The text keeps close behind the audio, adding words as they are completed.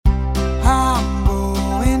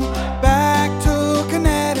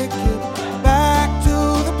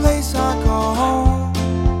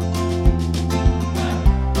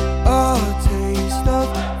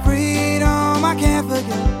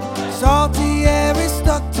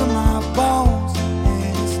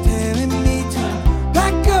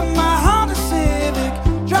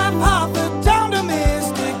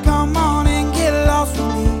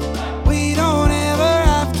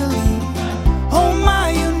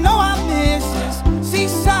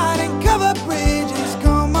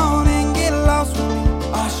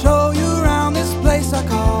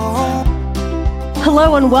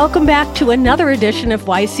Hello and welcome back to another edition of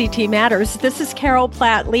YCT Matters. This is Carol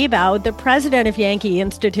Platt-Liebau, the president of Yankee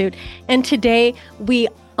Institute, and today we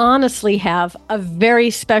honestly have a very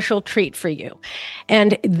special treat for you.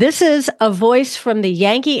 And this is a voice from the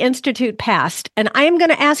Yankee Institute past, and I am going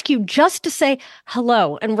to ask you just to say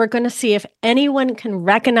hello, and we're going to see if anyone can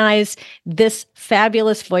recognize this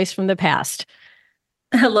fabulous voice from the past.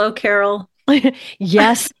 Hello, Carol.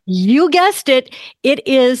 Yes, you guessed it. It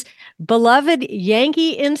is beloved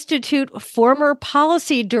Yankee Institute former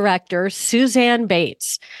policy director, Suzanne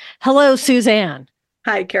Bates. Hello, Suzanne.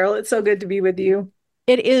 Hi, Carol. It's so good to be with you.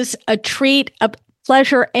 It is a treat, a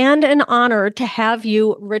pleasure, and an honor to have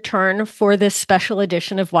you return for this special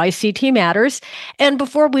edition of YCT Matters. And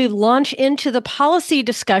before we launch into the policy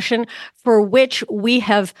discussion for which we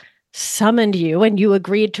have summoned you and you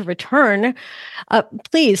agreed to return,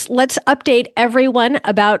 please, let's update everyone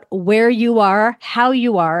about where you are, how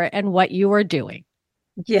you are, and what you are doing.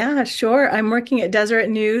 Yeah, sure. I'm working at Deseret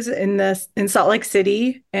News in Salt Lake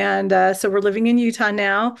City. And so we're living in Utah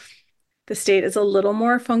now. The state is a little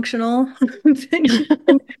more functional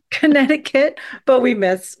than Connecticut, but we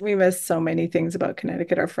miss so many things about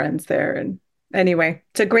Connecticut, our friends there. And anyway,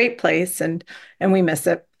 it's a great place and we miss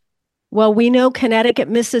it. Well, we know Connecticut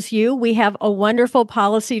misses you. We have a wonderful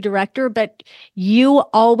policy director, but you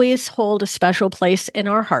always hold a special place in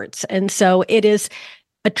our hearts. And so it is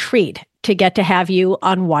a treat to get to have you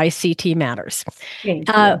on YCT Matters. Thank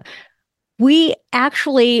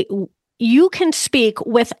you. You can speak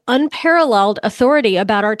with unparalleled authority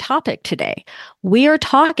about our topic today. We are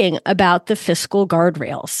talking about the fiscal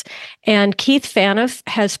guardrails. And Keith Phaneuf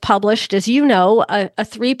has published, as you know, a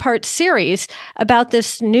three-part series about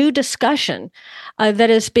this new discussion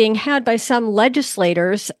that is being had by some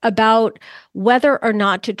legislators about whether or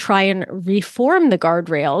not to try and reform the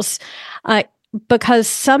guardrails. Because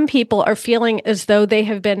some people are feeling as though they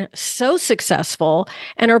have been so successful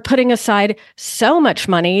and are putting aside so much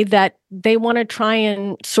money that they want to try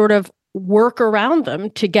and sort of work around them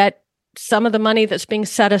to get some of the money that's being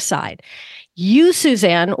set aside. You,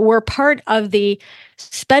 Suzanne, were part of the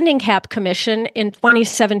Spending Cap Commission in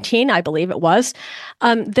 2017, I believe it was,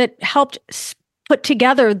 that helped put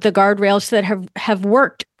together the guardrails that have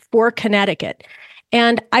worked for Connecticut.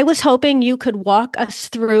 And I was hoping you could walk us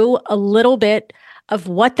through a little bit of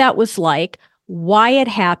what that was like, why it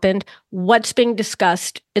happened, what's being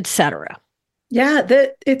discussed, et cetera. Yeah,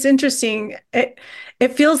 it's interesting. It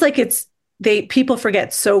feels like people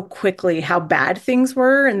forget so quickly how bad things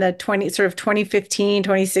were in the 2015,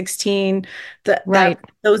 2016,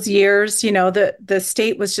 those years. You know, the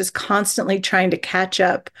state was just constantly trying to catch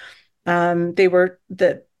up.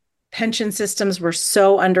 The pension systems were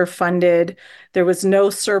so underfunded. There was no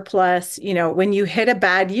surplus. You know, when you hit a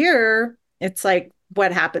bad year, it's like,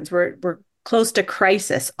 what happens? We're close to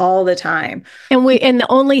crisis all the time. And the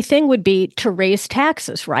only thing would be to raise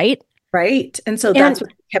taxes, right? Right. And so that's what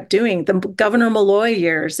we kept doing. The Governor Malloy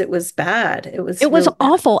years, it was bad. It was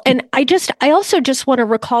awful. And I also just want to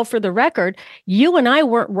recall for the record, you and I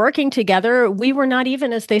weren't working together. We were not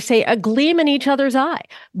even, as they say, a gleam in each other's eye.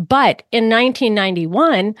 But in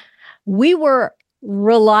 1991, we were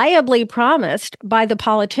reliably promised by the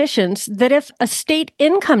politicians that if a state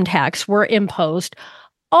income tax were imposed,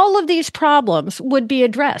 all of these problems would be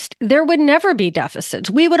addressed. There would never be deficits.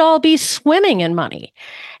 We would all be swimming in money.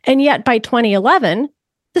 And yet by 2011,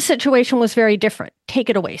 the situation was very different. Take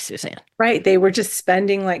it away, Suzanne. Right. They were just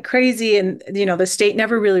spending like crazy. And, you know, the state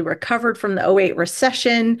never really recovered from the 2008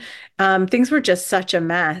 recession. Things were just such a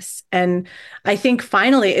mess. And I think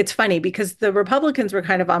finally, it's funny because the Republicans were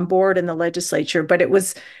kind of on board in the legislature, but it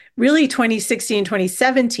was really 2016,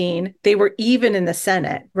 2017, they were even in the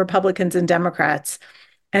Senate, Republicans and Democrats.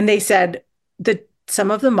 And they said that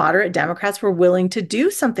some of the moderate Democrats were willing to do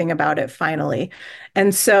something about it finally.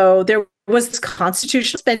 And so there was this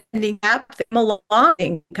constitutional spending cap that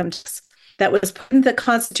was put in the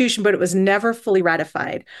Constitution, but it was never fully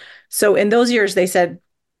ratified. So in those years, they said,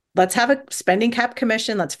 let's have a spending cap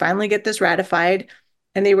commission. Let's finally get this ratified.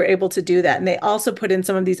 And they were able to do that. And they also put in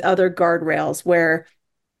some of these other guardrails where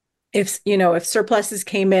if surpluses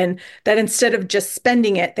came in, that instead of just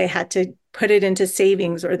spending it, they had to put it into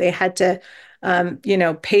savings, or they had to,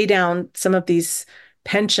 pay down some of these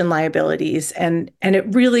pension liabilities. And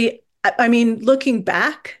it really, I mean, looking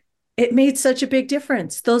back, it made such a big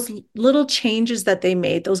difference. Those little changes that they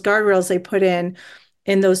made, those guardrails they put in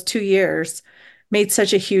those 2 years made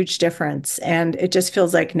such a huge difference. And it just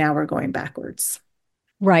feels like now we're going backwards.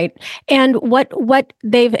 Right. And what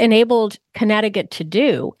they've enabled Connecticut to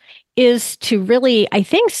do is to really, I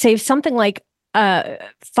think, save something like uh,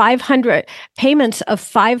 500 payments of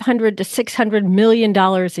 500 to $600 million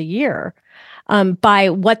a year by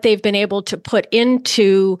what they've been able to put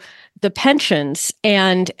into the pensions,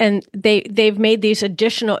 and they've made these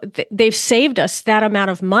additional. They've saved us that amount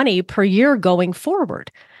of money per year going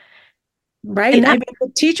forward. Right. And I that mean,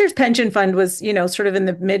 the teachers pension fund was, sort of in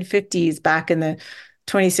the mid 50s back in the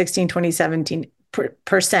 2016, 2017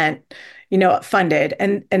 percent, funded,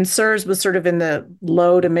 and SERS was sort of in the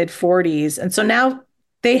low to mid 40s. And so now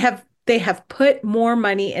they have put more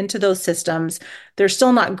money into those systems. They're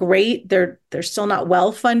still not great. They're still not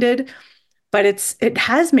well funded, but it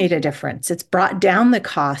has made a difference. It's brought down the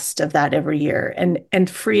cost of that every year and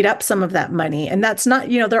freed up some of that money. And that's not,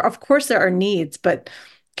 there of course there are needs, but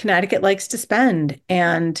Connecticut likes to spend,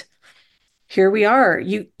 and here we are.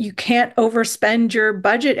 You can't overspend your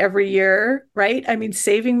budget every year, right? I mean,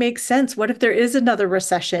 saving makes sense. What if there is another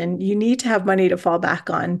recession? You need to have money to fall back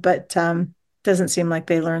on, but doesn't seem like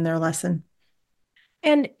they learned their lesson.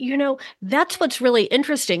 And, that's what's really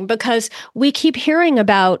interesting because we keep hearing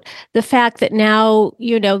about the fact that now,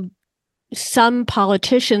 some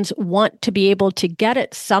politicians want to be able to get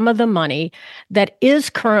at some of the money that is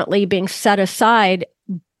currently being set aside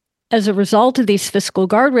as a result of these fiscal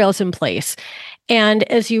guardrails in place. And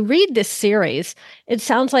as you read this series, it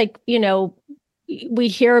sounds like, we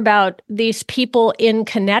hear about these people in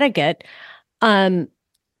Connecticut, um,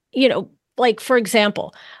 like, for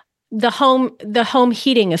example, the home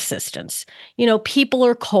heating assistance. People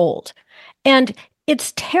are cold, and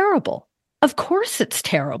it's terrible. Of course it's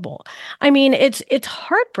terrible. I mean, it's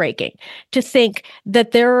heartbreaking to think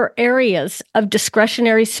that there are areas of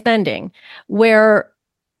discretionary spending where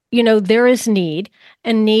there is need,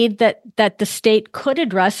 and need that the state could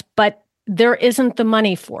address, but there isn't the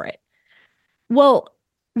money for it. Well,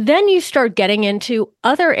 then you start getting into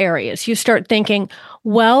other areas. You start thinking,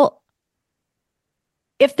 well,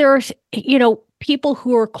 if there's people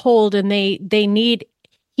who are cold and they need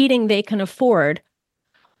heating they can afford,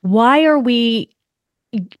 why are we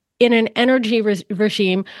in an energy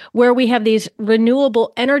regime where we have these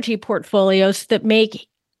renewable energy portfolios that make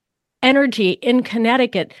energy in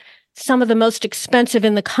Connecticut some of the most expensive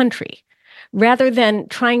in the country? Rather than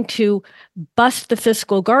trying to bust the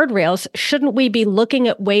fiscal guardrails, shouldn't we be looking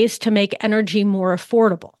at ways to make energy more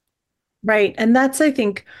affordable? Right. And that's, I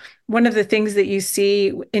think, one of the things that you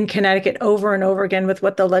see in Connecticut over and over again with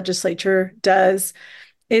what the legislature does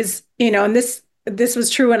is, and this was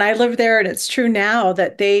true when I lived there, and it's true now,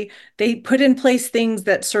 that they put in place things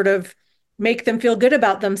that sort of make them feel good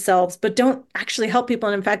about themselves, but don't actually help people.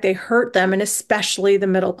 And in fact, they hurt them, and especially the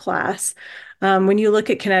middle class. When you look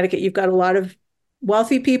at Connecticut, you've got a lot of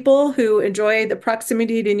wealthy people who enjoy the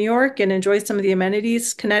proximity to New York and enjoy some of the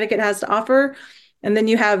amenities Connecticut has to offer. And then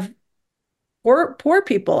you have poor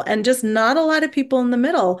people, and just not a lot of people in the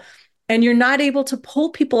middle. And you're not able to pull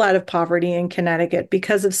people out of poverty in Connecticut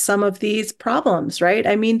because of some of these problems, right?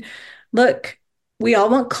 I mean, look, we all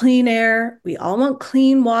want clean air, we all want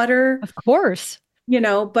clean water, Of course.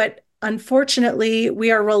 but unfortunately,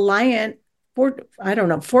 we are reliant I don't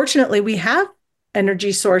know, fortunately, we have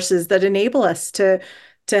energy sources that enable us to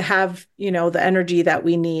have, the energy that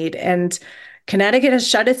we need. And Connecticut has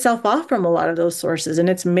shut itself off from a lot of those sources, and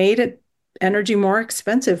it's made energy more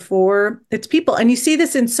expensive for its people. And you see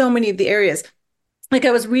this in so many of the areas. Like,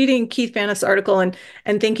 I was reading Keith Faniff's article and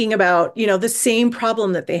thinking about, the same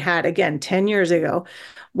problem that they had again 10 years ago,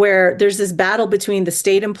 where there's this battle between the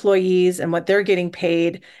state employees and what they're getting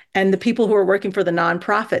paid and the people who are working for the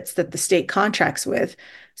nonprofits that the state contracts with.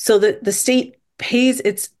 So that the state pays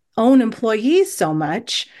its own employees so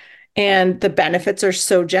much, and the benefits are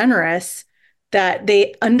so generous that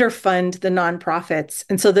they underfund the nonprofits.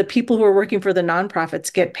 And so the people who are working for the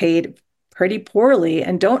nonprofits get paid pretty poorly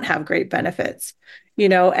and don't have great benefits,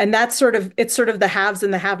 and it's sort of the haves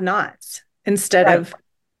and the have-nots, instead Right. of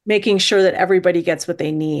making sure that everybody gets what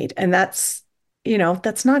they need. And that's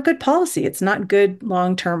not good policy. It's not good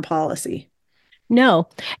long-term policy. No.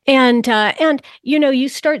 And you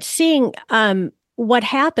start seeing what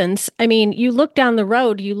happens. I mean, you look down the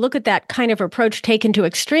road, you look at that kind of approach taken to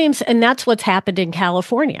extremes, and that's what's happened in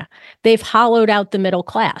California. They've hollowed out the middle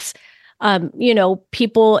class.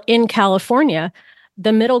 People in California,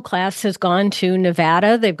 the middle class has gone to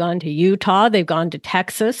Nevada, they've gone to Utah, they've gone to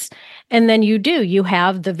Texas. And then you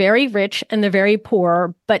have the very rich and the very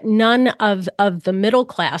poor, but none of the middle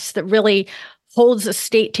class that really holds a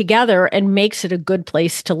state together and makes it a good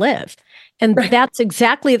place to live. And Right. that's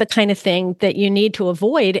exactly the kind of thing that you need to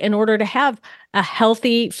avoid in order to have a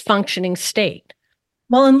healthy, functioning state.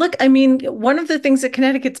 Well, and look, I mean, one of the things that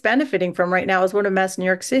Connecticut's benefiting from right now is what a mess New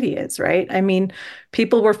York City is, right? I mean,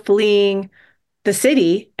 people were fleeing the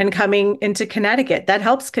city and coming into Connecticut. That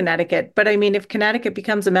helps Connecticut. But I mean, if Connecticut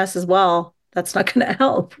becomes a mess as well, that's not going to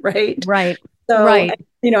help, right? Right. So, Right.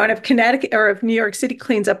 and if Connecticut or if New York City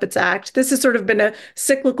cleans up its act, this has sort of been a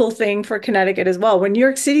cyclical thing for Connecticut as well. When New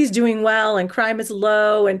York City's doing well and crime is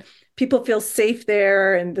low and people feel safe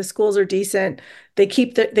there and the schools are decent, they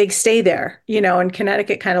stay there, and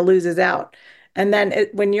Connecticut kind of loses out. And then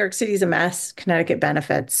when New York City's a mess, Connecticut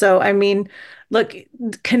benefits. So, I mean, look,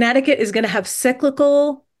 Connecticut is going to have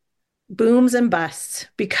cyclical booms and busts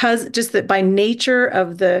because just that by nature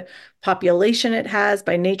of the population it has,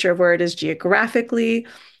 by nature of where it is geographically.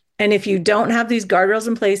 And if you don't have these guardrails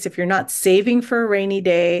in place, if you're not saving for a rainy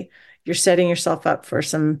day, you're setting yourself up for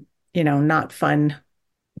some, not fun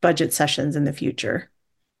budget sessions in the future.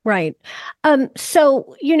 Right.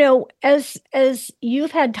 So, as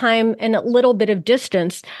you've had time and a little bit of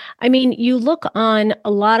distance, I mean, you look on a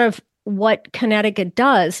lot of what Connecticut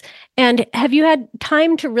does, and have you had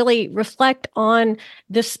time to really reflect on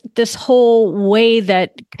this whole way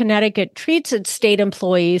that Connecticut treats its state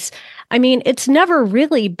employees? I mean, it's never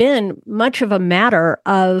really been much of a matter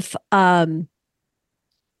of the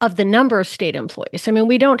number of state employees. I mean,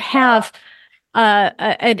 we don't have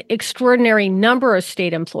an extraordinary number of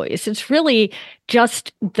state employees. It's really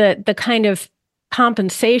just the kind of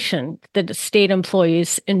compensation that state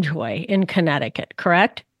employees enjoy in Connecticut,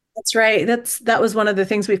 correct? That's right. That was one of the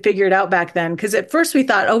things we figured out back then. Because at first we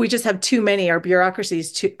thought, oh, we just have too many. Our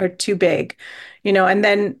bureaucracies are too big, And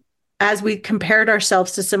then as we compared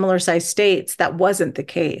ourselves to similar sized states, that wasn't the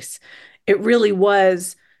case. It really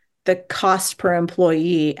was the cost per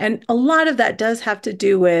employee, and a lot of that does have to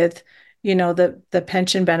do with, the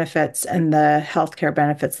pension benefits and the healthcare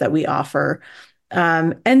benefits that we offer.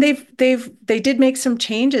 And they did make some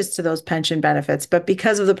changes to those pension benefits, but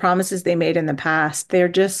because of the promises they made in the past, they're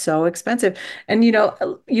just so expensive. And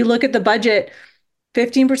you look at the budget,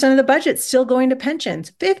 15% of the budget's still going to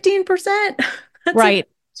pensions. 15%. That's an Right.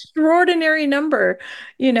 extraordinary number,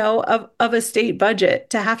 of a state budget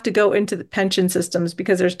to have to go into the pension systems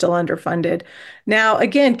because they're still underfunded. Now,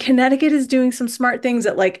 again, Connecticut is doing some smart things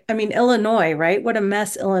that Illinois, right? What a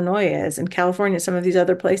mess Illinois is, and California, some of these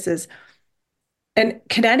other places. And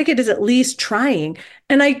Connecticut is at least trying.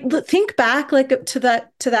 And I think back to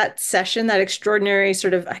that session, that extraordinary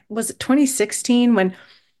sort of, was it 2016 when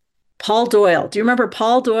Paul Doyle, do you remember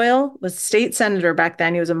Paul Doyle was state senator back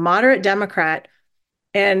then? He was a moderate Democrat,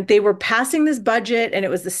 and they were passing this budget and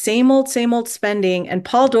it was the same old spending. And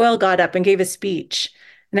Paul Doyle got up and gave a speech.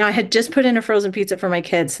 Now, I had just put in a frozen pizza for my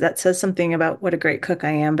kids. So that says something about what a great cook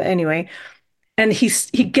I am. But anyway, and he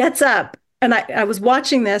gets up, and I was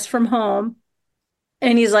watching this from home.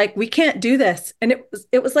 And he's like, we can't do this. And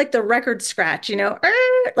it was like the record scratch,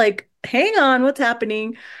 like, hang on, what's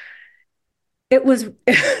happening? It was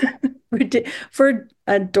for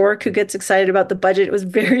a dork who gets excited about the budget, it was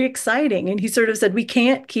very exciting. And he sort of said, we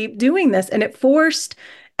can't keep doing this. And it forced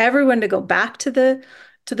everyone to go back to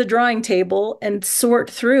the drawing table and sort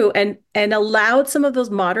through, and allowed some of those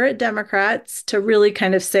moderate Democrats to really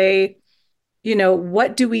kind of say,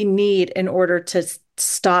 what do we need in order to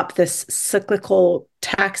stop this cyclical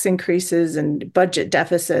tax increases and budget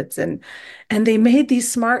deficits? And they made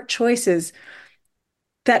these smart choices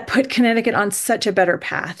that put Connecticut on such a better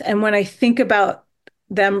path. And when I think about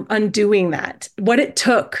them undoing that, what it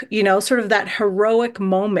took, sort of that heroic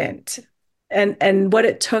moment, and what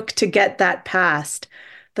it took to get that passed,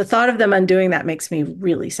 the thought of them undoing that makes me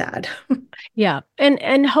really sad. Yeah.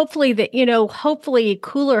 And hopefully hopefully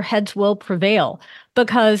cooler heads will prevail,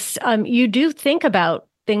 because you do think about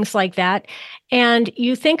things like that. And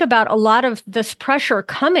you think about a lot of this pressure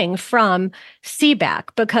coming from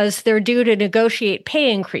CBAC because they're due to negotiate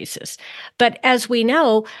pay increases. But as we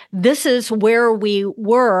know, this is where we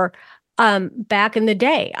were back in the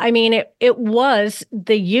day. I mean, it was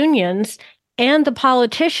the unions and the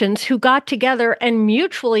politicians who got together and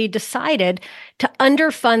mutually decided to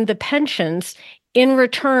underfund the pensions in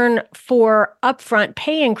return for upfront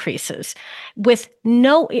pay increases, with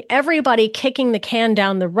everybody kicking the can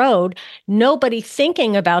down the road, nobody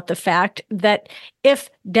thinking about the fact that if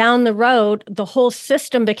down the road the whole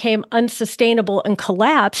system became unsustainable and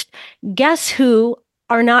collapsed, guess who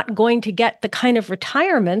are not going to get the kind of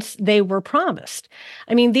retirements they were promised.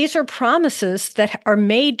 I mean, these are promises that are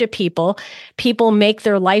made to people. People make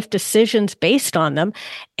their life decisions based on them.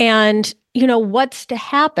 And, what's to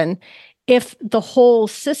happen if the whole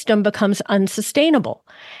system becomes unsustainable.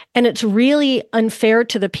 And it's really unfair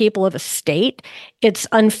to the people of a state. It's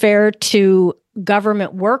unfair to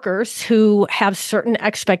government workers who have certain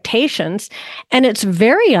expectations. And it's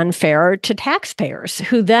very unfair to taxpayers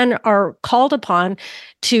who then are called upon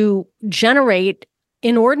to generate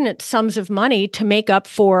inordinate sums of money to make up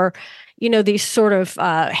for, these sort of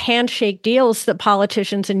handshake deals that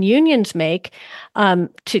politicians and unions make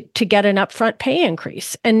to get an upfront pay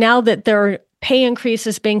increase. And now that there are pay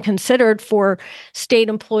increases being considered for state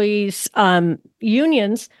employees'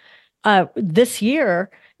 unions this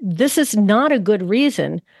year, this is not a good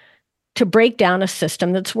reason to break down a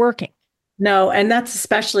system that's working. No, and that's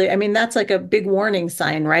especially, I mean, that's like a big warning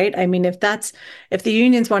sign, right? I mean, if the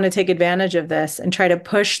unions want to take advantage of this and try to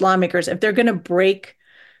push lawmakers, if they're going to break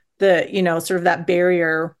the, sort of that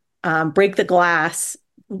barrier, break the glass,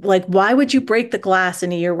 like, why would you break the glass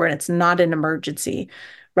in a year where it's not an emergency,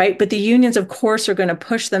 right? But the unions, of course, are going to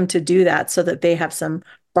push them to do that so that they have some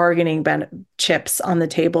bargaining chips on the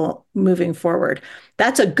table moving forward.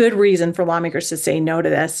 That's a good reason for lawmakers to say no to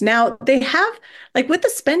this. Now, they have, like with the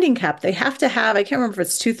spending cap, they have to have, I can't remember if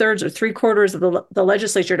it's 2/3 or 3/4 of the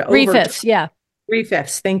legislature to overturn. 3/5, yeah.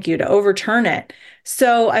 3/5, thank you, to overturn it.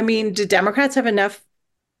 So, I mean, do Democrats have enough?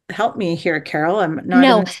 Help me here, Carol. I'm not.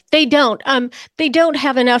 No, they don't. They don't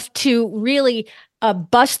have enough to really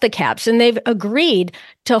bust the caps, and they've agreed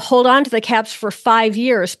to hold on to the caps for 5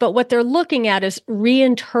 years. But what they're looking at is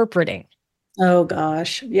reinterpreting. Oh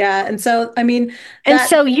gosh, yeah. And so, I mean, and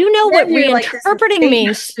so what reinterpreting like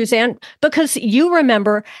means, Suzanne, because you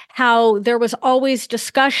remember how there was always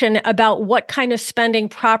discussion about what kind of spending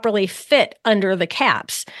properly fit under the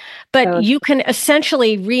caps. But you can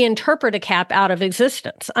essentially reinterpret a cap out of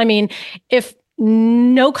existence. I mean, if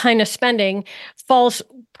no kind of spending falls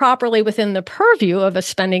properly within the purview of a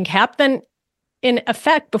spending cap, then in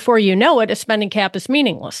effect, before you know it, a spending cap is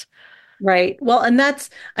meaningless. Right. Well, and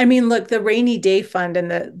that's, I mean, look, the rainy day fund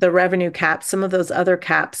and the revenue caps, some of those other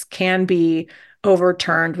caps can be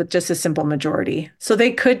overturned with just a simple majority. So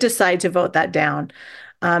they could decide to vote that down.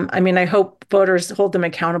 I mean, I hope voters hold them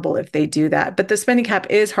accountable if they do that. But the spending cap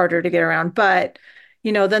is harder to get around. But,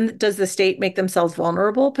 then does the state make themselves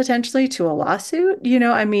vulnerable potentially to a lawsuit?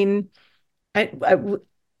 I mean,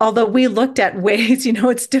 although we looked at ways,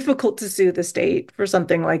 it's difficult to sue the state for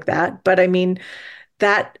something like that. But I mean,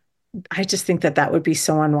 I just think that would be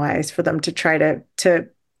so unwise for them to try to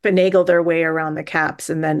finagle their way around the caps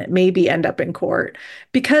and then maybe end up in court.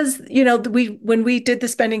 Because, when we did the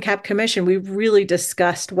spending cap commission, we really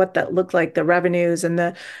discussed what that looked like, the revenues and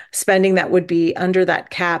the spending that would be under that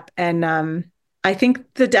cap. And I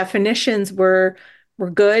think the definitions were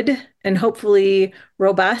good and hopefully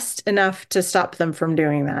robust enough to stop them from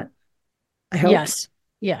doing that. I hope.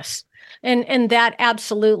 Yes. And that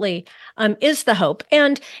absolutely is the hope.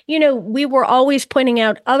 And, we were always pointing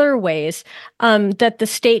out other ways that the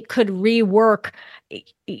state could rework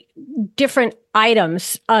different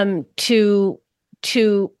items to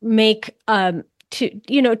make,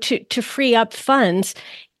 to free up funds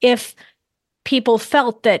if people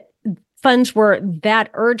felt that funds were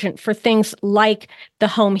that urgent for things like the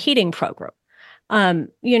home heating program. I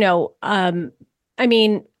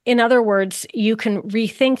mean, in other words, you can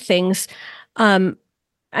rethink things.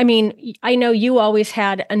 I mean, I know you always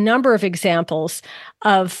had a number of examples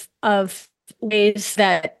of ways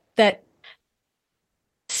that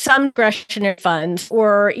some discretionary funds,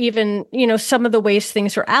 or even, some of the ways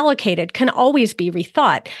things are allocated, can always be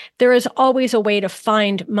rethought. There is always a way to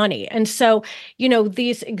find money. And so,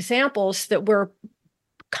 these examples that we're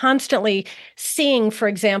constantly seeing, for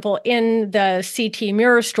example, in the CT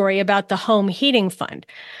Mirror story about the home heating fund.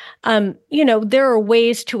 There are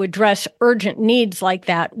ways to address urgent needs like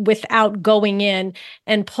that without going in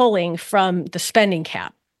and pulling from the spending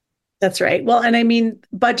cap. That's right. Well, and I mean,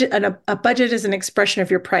 a budget is an expression of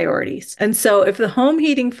your priorities. And so if the home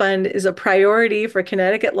heating fund is a priority for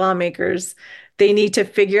Connecticut lawmakers, they need to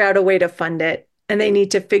figure out a way to fund it. And they need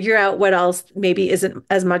to figure out what else maybe isn't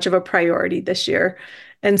as much of a priority this year.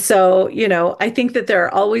 And so, I think that there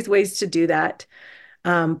are always ways to do that.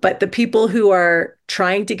 But the people who are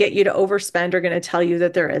trying to get you to overspend are going to tell you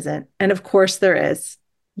that there isn't. And of course there is.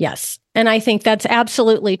 Yes. And I think that's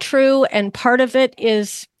absolutely true. And part of it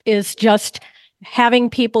is just having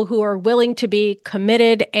people who are willing to be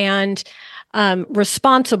committed and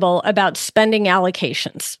responsible about spending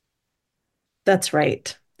allocations. That's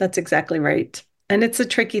right. That's exactly right. And it's a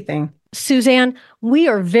tricky thing. Suzanne, we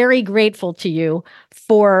are very grateful to you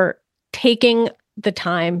for taking the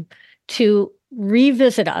time to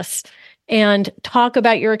revisit us and talk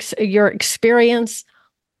about your experience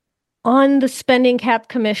on the Spending Cap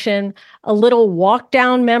Commission, a little walk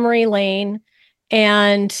down memory lane,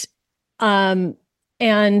 and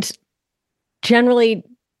generally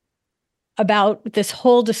about this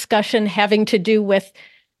whole discussion having to do with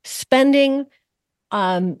spending,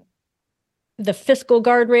 the fiscal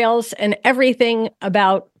guardrails, and everything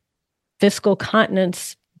about fiscal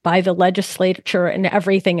continence by the legislature and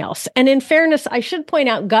everything else. And in fairness, I should point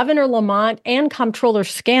out Governor Lamont and Comptroller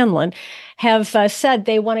Scanlon have said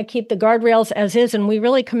they want to keep the guardrails as is, and we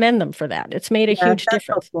really commend them for that. It's made a huge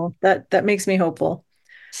difference. Hopeful. That makes me hopeful.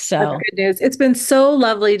 So that's good news. It's been so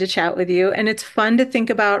lovely to chat with you, and it's fun to think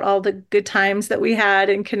about all the good times that we had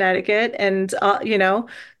in Connecticut and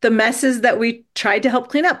the messes that we tried to help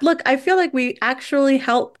clean up. Look, I feel like we actually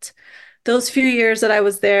helped those few years that I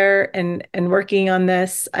was there and working on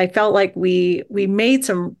this. I felt like we made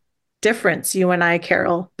some difference, you and I,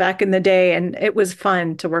 Carol, back in the day, and it was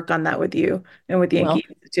fun to work on that with you and with the Yankee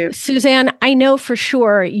Institute. Suzanne, I know for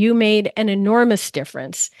sure you made an enormous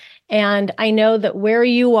difference. And I know that where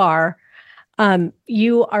you are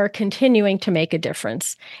continuing to make a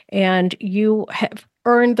difference. And you have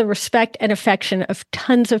earned the respect and affection of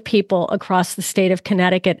tons of people across the state of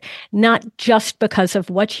Connecticut, not just because of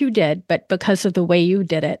what you did, but because of the way you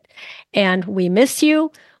did it. And we miss you.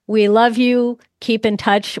 We love you. Keep in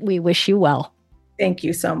touch. We wish you well. Thank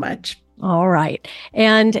you so much. All right.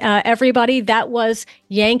 And everybody, that was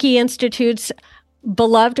Yankee Institute's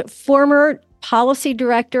beloved former policy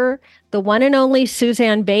director, the one and only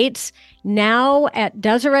Suzanne Bates, now at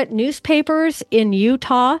Deseret Newspapers in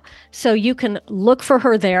Utah. So you can look for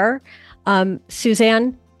her there.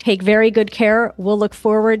 Suzanne, take very good care. We'll look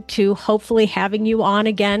forward to hopefully having you on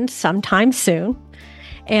again sometime soon.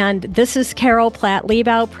 And this is Carol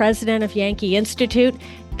Platt-Liebau, president of Yankee Institute.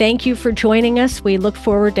 Thank you for joining us. We look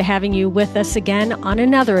forward to having you with us again on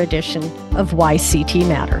another edition of YCT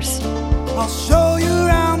Matters. I'll show you